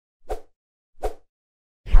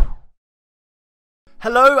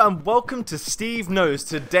Hello and welcome to Steve Knows.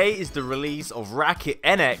 Today is the release of Racket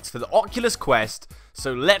Nx for the Oculus Quest,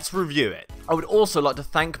 so let's review it. I would also like to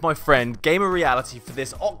thank my friend Gamer Reality for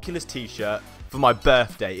this Oculus t-shirt for my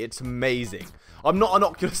birthday. It's amazing. I'm not an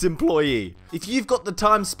Oculus employee. If you've got the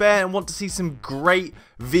time spare and want to see some great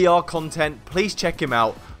VR content, please check him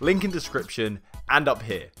out. Link in description and up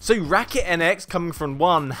here. So Racket Nx, coming from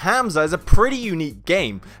One Hamsa, is a pretty unique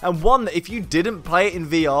game, and one that if you didn't play it in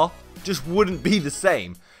VR, just wouldn't be the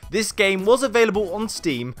same. This game was available on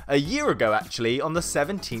Steam a year ago actually, on the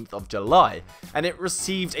 17th of July, and it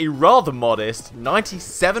received a rather modest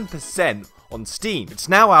 97% on Steam. It's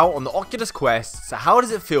now out on the Oculus Quest, so how does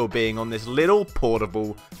it feel being on this little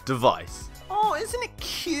portable device? Oh, isn't it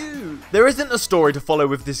cute? There isn't a story to follow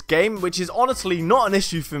with this game, which is honestly not an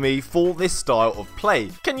issue for me for this style of play.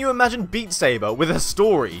 Can you imagine Beat Saber with a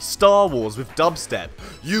story, Star Wars with dubstep?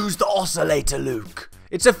 Use the oscillator, Luke.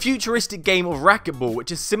 It's a futuristic game of Racketball,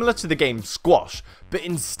 which is similar to the game Squash, but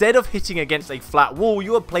instead of hitting against a flat wall,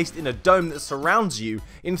 you are placed in a dome that surrounds you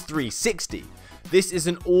in 360. This is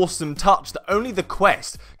an awesome touch that only the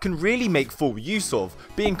Quest can really make full use of,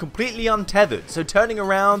 being completely untethered, so turning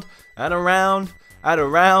around and around and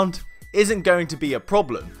around isn't going to be a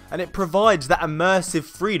problem, and it provides that immersive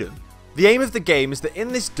freedom. The aim of the game is that in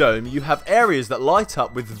this dome you have areas that light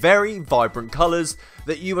up with very vibrant colours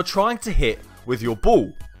that you are trying to hit with your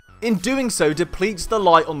ball. In doing so, depletes the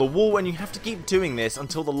light on the wall, and you have to keep doing this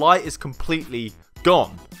until the light is completely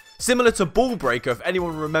gone. Similar to Ball Breaker, if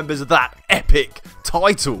anyone remembers that epic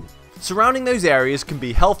title. Surrounding those areas can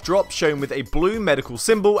be health drops shown with a blue medical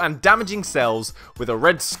symbol and damaging cells with a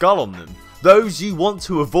red skull on them. Those you want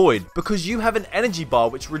to avoid because you have an energy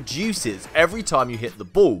bar which reduces every time you hit the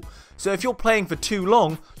ball. So if you're playing for too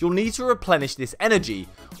long, you'll need to replenish this energy,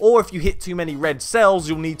 or if you hit too many red cells,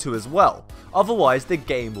 you'll need to as well. Otherwise, the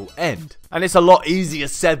game will end. And it's a lot easier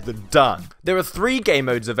said than done. There are 3 game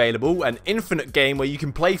modes available: an infinite game where you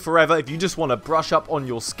can play forever if you just want to brush up on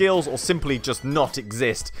your skills or simply just not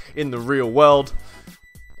exist in the real world.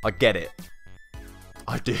 I get it.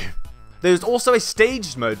 I do. There's also a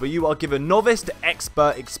staged mode where you are given novice to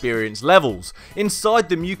expert experience levels. Inside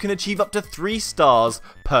them you can achieve up to 3 stars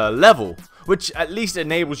per level, which at least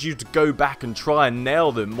enables you to go back and try and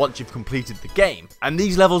nail them once you've completed the game. And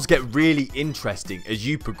these levels get really interesting as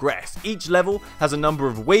you progress. Each level has a number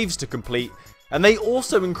of waves to complete, and they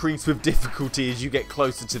also increase with difficulty as you get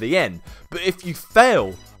closer to the end. But if you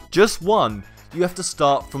fail just one, you have to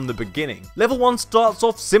start from the beginning. Level 1 starts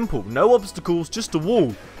off simple, no obstacles, just a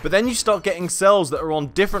wall. But then you start getting cells that are on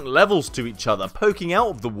different levels to each other, poking out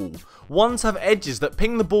of the wall. Ones have edges that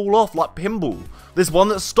ping the ball off like pinball. There's one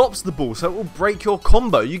that stops the ball so it will break your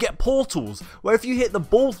combo. You get portals, where if you hit the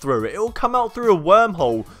ball through it, it will come out through a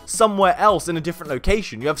wormhole somewhere else in a different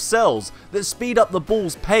location. You have cells that speed up the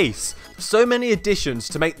ball's pace. So many additions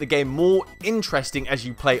to make the game more interesting as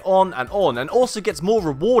you play on, and also gets more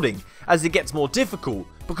rewarding as it gets more difficult,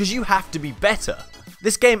 because you have to be better.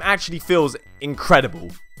 This game actually feels incredible.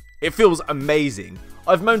 It feels amazing.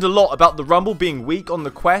 I've moaned a lot about the rumble being weak on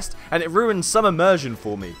the Quest, and it ruined some immersion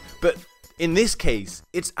for me, but in this case,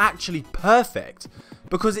 it's actually perfect,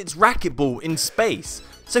 because it's Racketball in space.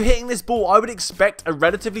 So hitting this ball, I would expect a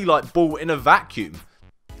relatively light ball in a vacuum,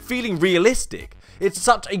 feeling realistic. It's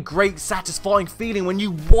such a great, satisfying feeling when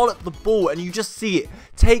you wallop the ball and you just see it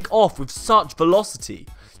take off with such velocity.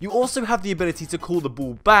 You also have the ability to call the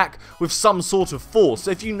ball back with some sort of force,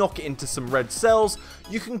 so if you knock it into some red cells,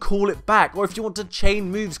 you can call it back, or if you want to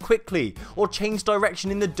chain moves quickly, or change direction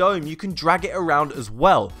in the dome, you can drag it around as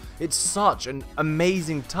well. It's such an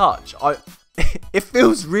amazing touch. It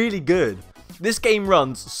feels really good. This game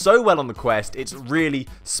runs so well on the Quest, it's really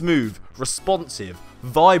smooth, responsive,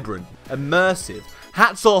 vibrant, immersive.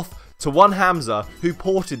 Hats off to One Hamsa who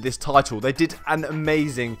ported this title. They did an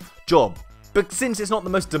amazing job. But since it's not the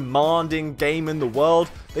most demanding game in the world,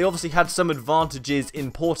 they obviously had some advantages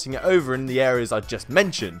in porting it over in the areas I just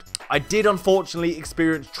mentioned. I did unfortunately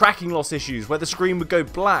experience tracking loss issues where the screen would go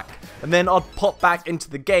black and then I'd pop back into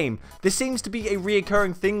the game. This seems to be a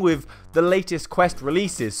reoccurring thing with the latest Quest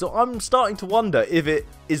releases, so I'm starting to wonder if it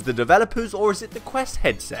is the developers or is it the Quest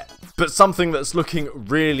headset. But something that's looking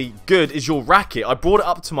really good is your racket. I brought it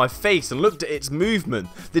up to my face and looked at its movement.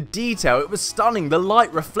 The detail, it was stunning. The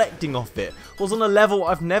light reflecting off it was on a level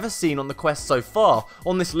I've never seen on the Quest so far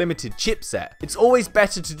on this limited chipset. It's always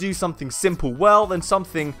better to do something simple well than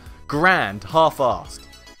something grand half-assed.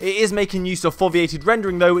 It is making use of foveated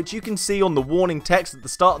rendering though, which you can see on the warning text at the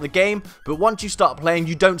start of the game, but once you start playing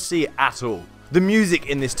you don't see it at all. The music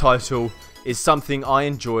in this title is something I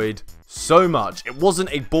enjoyed so much. It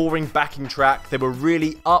wasn't a boring backing track. They were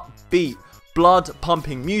really upbeat, blood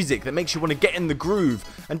pumping music that makes you want to get in the groove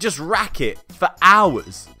and just rack it for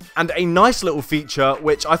hours. And a nice little feature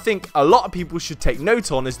which I think a lot of people should take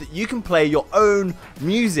note on is that you can play your own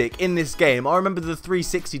music in this game. I remember the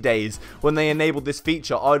 360 days when they enabled this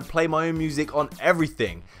feature. I would play my own music on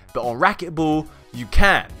everything, but on Racketball you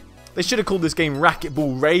can. They should have called this game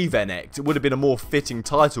Racketball Rave NX. It would have been a more fitting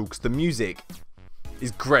title because the music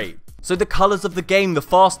is great. So the colours of the game, the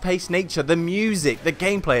fast-paced nature, the music, the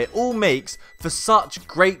gameplay, it all makes for such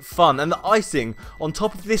great fun. And the icing on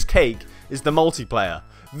top of this cake is the multiplayer.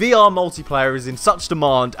 VR multiplayer is in such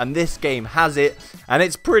demand and this game has it, and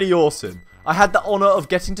it's pretty awesome. I had the honour of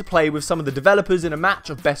getting to play with some of the developers in a match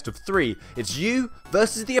of best of 3. It's you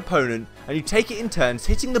versus the opponent and you take it in turns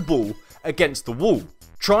hitting the ball against the wall,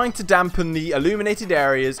 trying to dampen the illuminated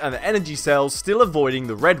areas and the energy cells, still avoiding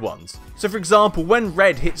the red ones. So for example, when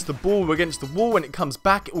red hits the ball against the wall, when it comes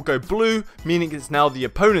back it will go blue, meaning it's now the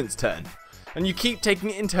opponent's turn. And you keep taking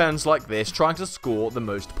it in turns like this, trying to score the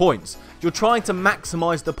most points. You're trying to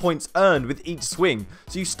maximise the points earned with each swing,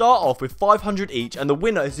 so you start off with 500 each and the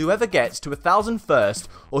winner is whoever gets to 1,000 first,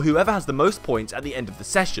 or whoever has the most points at the end of the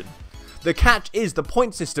session. The catch is the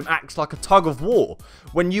point system acts like a tug of war.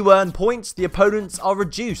 When you earn points, the opponents are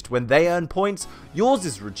reduced. When they earn points, yours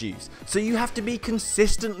is reduced. So you have to be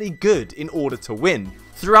consistently good in order to win.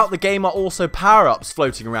 Throughout the game are also power-ups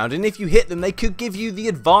floating around, and if you hit them they could give you the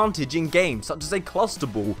advantage in game, such as a cluster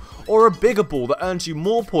ball or a bigger ball that earns you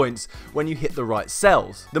more points when you hit the right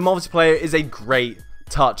cells. The multiplayer is a great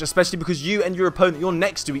touch, especially because you and your opponent, you're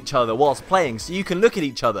next to each other whilst playing, so you can look at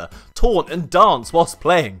each other, taunt and dance whilst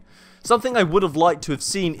playing. Something I would have liked to have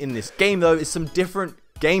seen in this game though is some different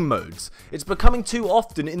game modes. It's becoming too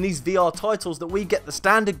often in these VR titles that we get the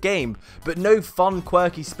standard game but no fun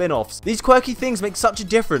quirky spin-offs. These quirky things make such a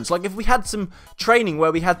difference. Like if we had some training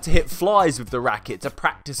where we had to hit flies with the racket to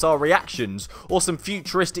practice our reactions, or some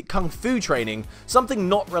futuristic kung fu training, something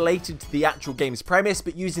not related to the actual game's premise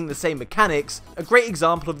but using the same mechanics. A great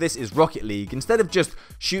example of this is Rocket League. Instead of just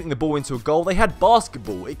shooting the ball into a goal, they had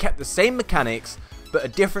basketball. It kept the same mechanics but a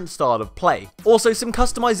different style of play. Also, some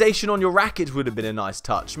customization on your racket would have been a nice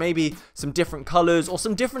touch. Maybe some different colours or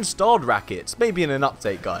some different styled rackets. Maybe in an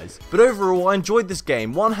update, guys. But overall, I enjoyed this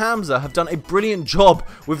game. One Hamsa have done a brilliant job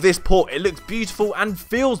with this port. It looks beautiful and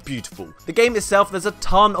feels beautiful. The game itself, there's a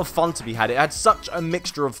ton of fun to be had. It had such a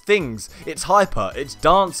mixture of things. It's hyper, it's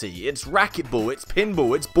dancey, it's racquetball, it's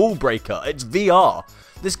pinball, it's ball breaker, it's VR.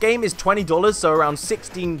 This game is $20, so around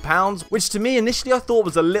 £16, which to me initially I thought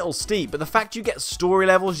was a little steep, but the fact you get story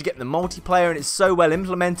levels, you get the multiplayer, and it's so well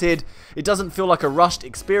implemented, it doesn't feel like a rushed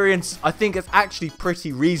experience, I think it's actually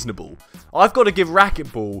pretty reasonable. I've got to give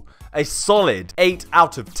Racketball a solid 8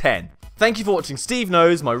 out of 10. Thank you for watching Steve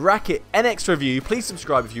Knows, my Racket NX review. Please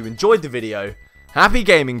subscribe if you enjoyed the video. Happy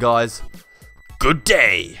gaming, guys. Good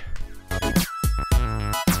day.